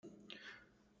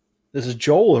This is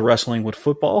Joel with Wrestling with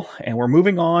Football, and we're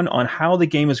moving on how the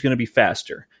game is going to be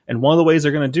faster. And one of the ways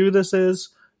they're going to do this is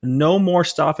no more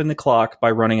stopping the clock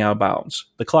by running out of bounds.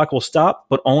 The clock will stop,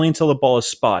 but only until the ball is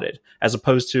spotted, as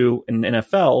opposed to in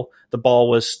NFL, the ball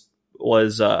was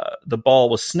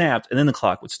snapped and then the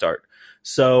clock would start.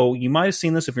 So you might have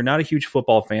seen this if you're not a huge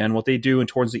football fan. What they do and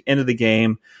towards the end of the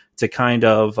game to kind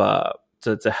of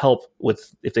to help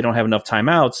with if they don't have enough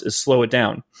timeouts is slow it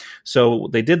down. So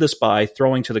they did this by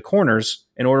throwing to the corners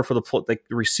in order for the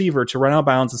receiver to run out of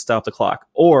bounds and stop the clock,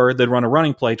 or they'd run a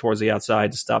running play towards the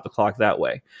outside to stop the clock that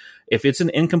way. If it's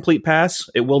an incomplete pass,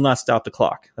 it will not stop the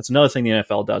clock. That's another thing the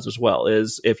NFL does as well,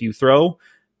 is if you throw,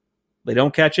 they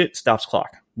don't catch it, stops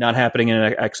clock. Not happening in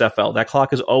an XFL. That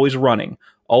clock is always running,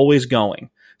 always going.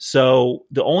 So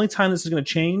the only time this is going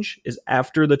to change is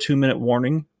after the 2-minute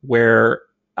warning, where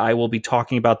I will be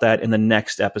talking about that in the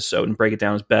next episode and break it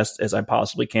down as best as I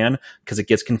possibly can because it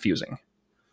gets confusing.